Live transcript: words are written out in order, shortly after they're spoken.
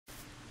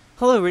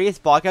Hello everybody, it's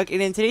Blocky, and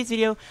in today's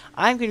video,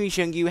 I'm going to be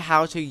showing you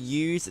how to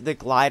use the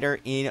glider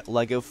in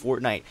LEGO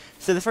Fortnite.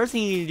 So the first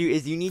thing you need to do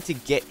is you need to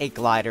get a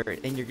glider,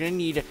 and you're going to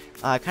need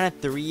kind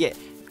of three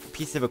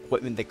pieces of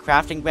equipment: the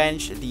crafting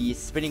bench, the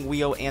spinning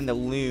wheel, and the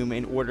loom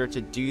in order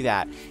to do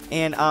that.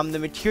 And the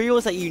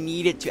materials that you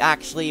need to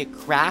actually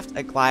craft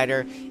a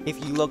glider,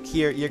 if you look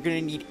here, you're going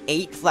to need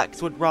 8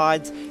 flexwood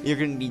rods, you're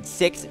going to need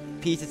 6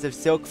 pieces of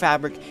silk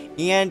fabric,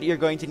 and you're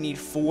going to need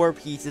 4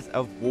 pieces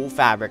of wool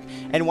fabric.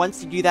 And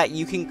once you do that,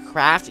 you can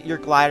craft your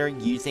glider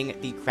using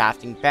the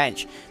crafting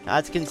bench. Now,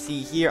 as you can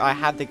see here, I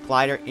have the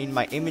glider in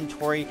my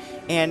inventory,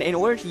 and in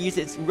order to use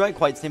it, it's really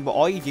quite simple.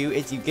 All you do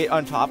is you get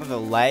on top of a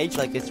ledge,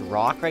 like this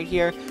rock right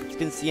here. As you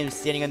can see, I'm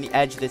standing on the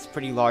edge of this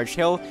pretty large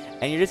hill,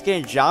 and you're just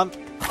going to jump,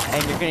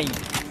 and you're going to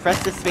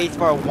press the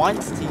spacebar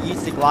once to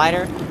use the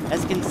glider.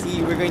 As you can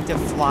see, we're going to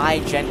fly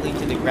gently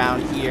to the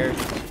ground here,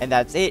 and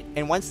that's it.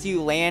 And once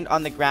you land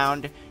on the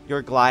ground,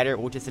 your glider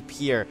will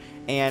disappear.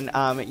 And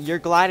your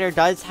glider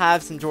does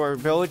have some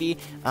durability.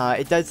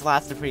 It does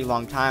last a pretty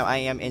long time. I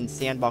am in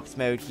sandbox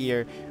mode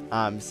here,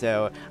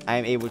 so I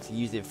am able to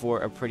use it for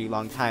a pretty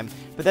long time.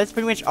 But that's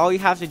pretty much all you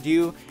have to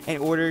do in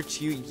order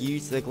to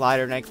use the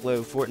glider in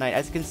LEGO Fortnite.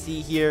 As you can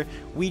see here,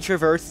 we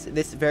traverse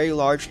this very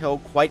large hill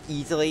quite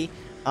easily,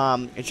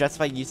 just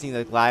by using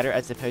the glider,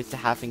 as opposed to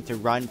having to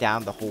run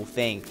down the whole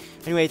thing.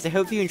 Anyways, I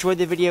hope you enjoyed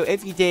the video.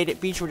 If you did,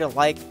 be sure to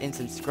like and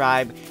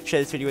subscribe,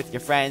 share this video with your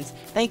friends.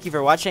 Thank you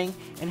for watching,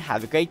 and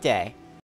have a great day.